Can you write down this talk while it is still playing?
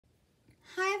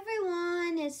Hi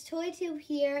everyone, it's ToyTube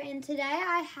here, and today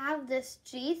I have this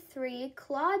G3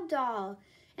 Claude doll.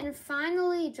 And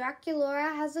finally,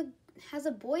 Draculaura has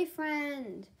a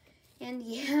boyfriend. And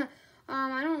yeah,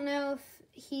 I don't know if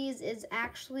is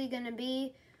actually gonna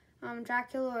be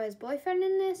Draculaura's boyfriend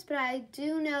in this, but I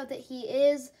do know that he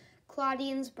is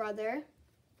Claudine's brother.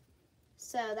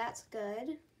 So that's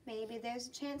good. Maybe there's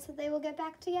a chance that they will get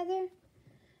back together.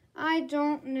 I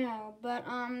don't know, but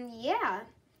yeah.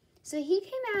 So he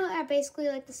came out at basically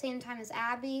like the same time as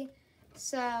Abby,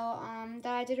 so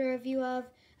that I did a review of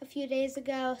a few days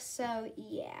ago, so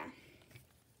yeah.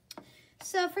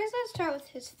 So first let's start with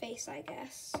his face, I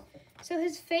guess. So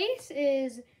his face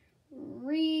is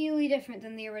really different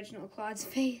than the original Claude's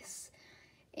face.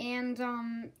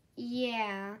 And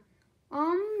yeah.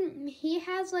 He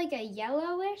has like a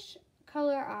yellowish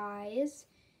color eyes,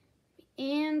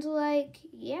 and like,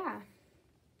 yeah.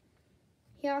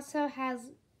 He also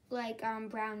has like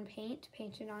brown paint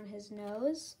painted on his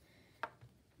nose,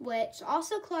 which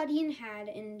also Claudine had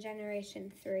in Generation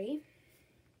 3.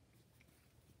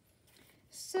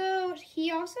 So he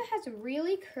also has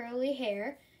really curly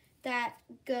hair that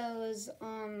goes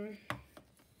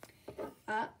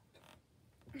up,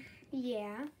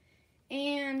 yeah,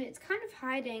 and it's kind of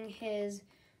hiding his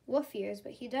wolf ears,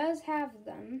 but he does have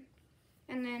them.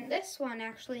 And then this one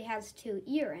actually has 2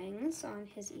 earrings on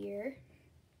his ear.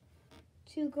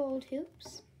 2 gold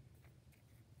hoops.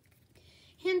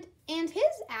 And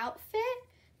his outfit,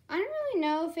 I don't really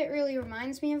know if it really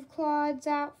reminds me of Claude's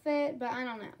outfit, but I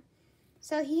don't know.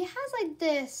 So he has like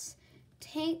this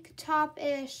tank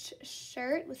top-ish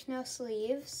shirt with no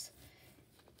sleeves,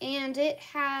 and it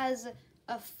has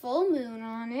a full moon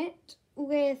on it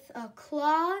with a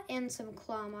claw and some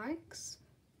claw marks.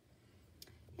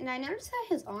 And I noticed that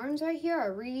his arms right here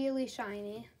are really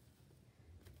shiny.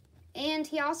 And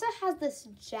he also has this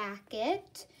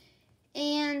jacket,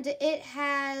 and it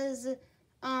has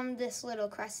this little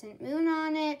crescent moon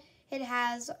on it. It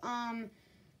has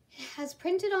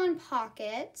printed on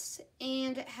pockets,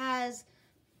 and it has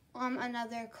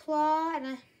another claw,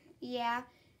 and yeah,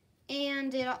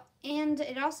 and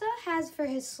it also has for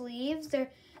his sleeves.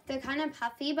 They're kind of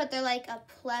puffy, but they're like a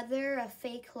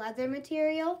fake leather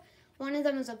material. One of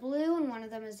them is a blue and one of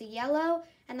them is a yellow,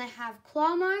 and they have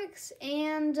claw marks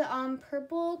and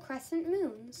purple crescent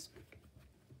moons.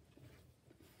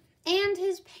 And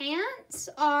his pants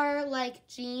are like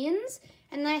jeans,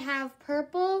 and they have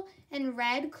purple and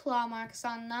red claw marks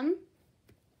on them.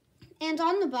 And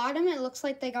on the bottom, it looks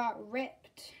like they got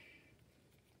ripped.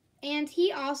 And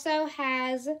he also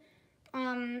has,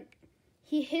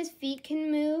 his feet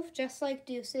can move just like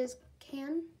Deuce's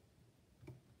can.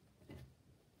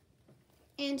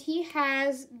 And he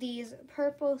has these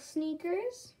purple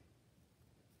sneakers.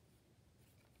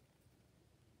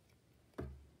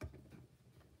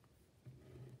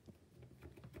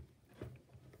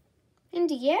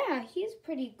 And yeah, he's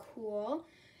pretty cool.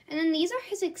 And then these are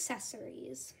his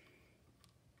accessories.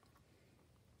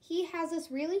 He has this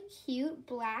really cute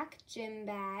black gym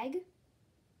bag.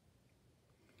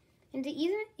 And it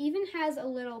even has a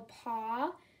little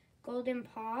paw, golden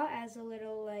paw, as a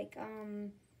little like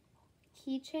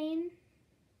keychain.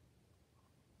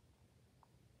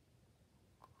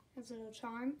 Has a little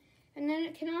charm. And then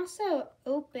it can also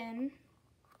open.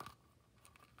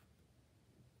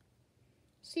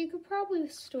 So you could probably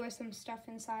store some stuff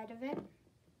inside of it.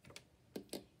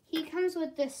 He comes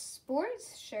with this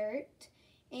sports shirt,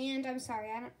 and I'm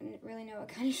sorry, I don't really know what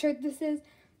kind of shirt this is,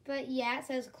 but yeah, it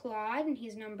says Claude, and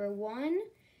he's number 1.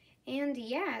 And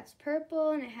yeah, it's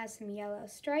purple, and it has some yellow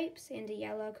stripes and a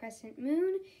yellow crescent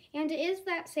moon, and it is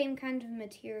that same kind of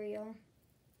material.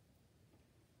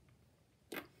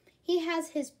 He has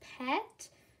his pet.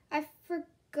 I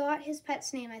forgot his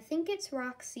pet's name. I think it's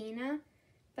Roxina,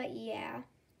 but yeah.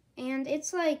 And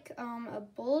it's like a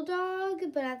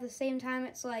bulldog, but at the same time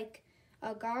it's like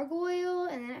a gargoyle,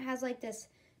 and then it has like this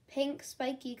pink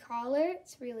spiky collar.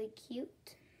 It's really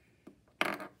cute.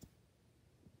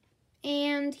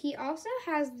 And he also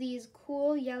has these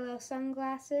cool yellow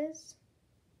sunglasses.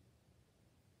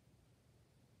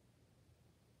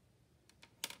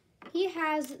 He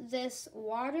has this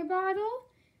water bottle,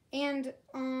 and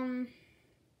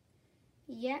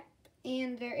yep,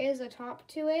 and there is a top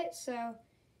to it, so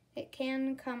it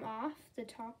can come off, the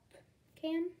top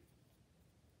can.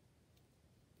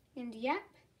 And yep,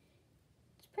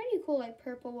 it's pretty cool, like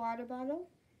purple water bottle.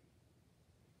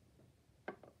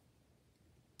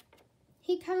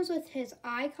 He comes with his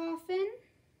eye coffin.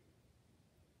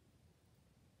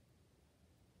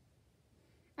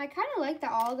 I kind of like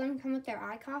that all of them come with their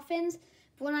eye coffins,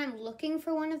 when I'm looking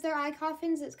for one of their eye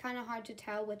coffins, it's kind of hard to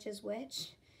tell which is which.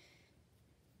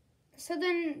 So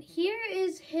then here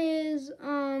is his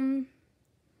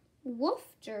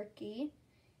wolf jerky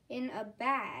in a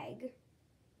bag.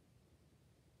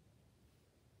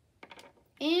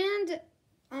 And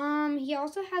he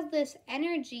also has this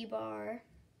energy bar.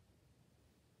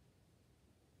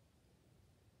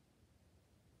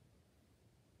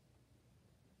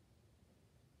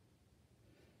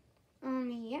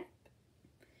 Yep.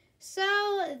 So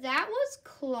that was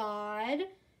Claude.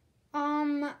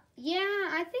 Yeah,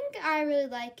 I think I really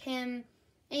like him,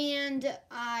 and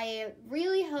I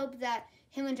really hope that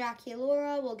him and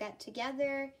Draculaura will get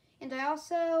together. And I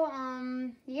also,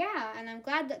 yeah, and I'm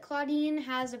glad that Claudine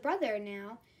has a brother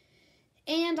now.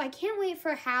 And I can't wait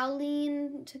for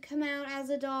Howleen to come out as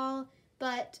a doll,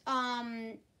 but,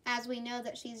 as we know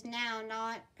that she's now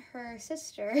not her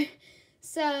sister,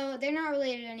 so they're not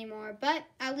related anymore. But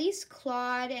at least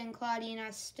Claude and Claudine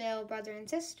are still brother and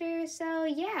sister, so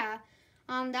yeah.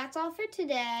 That's all for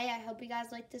today. I hope you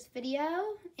guys liked this video,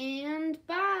 and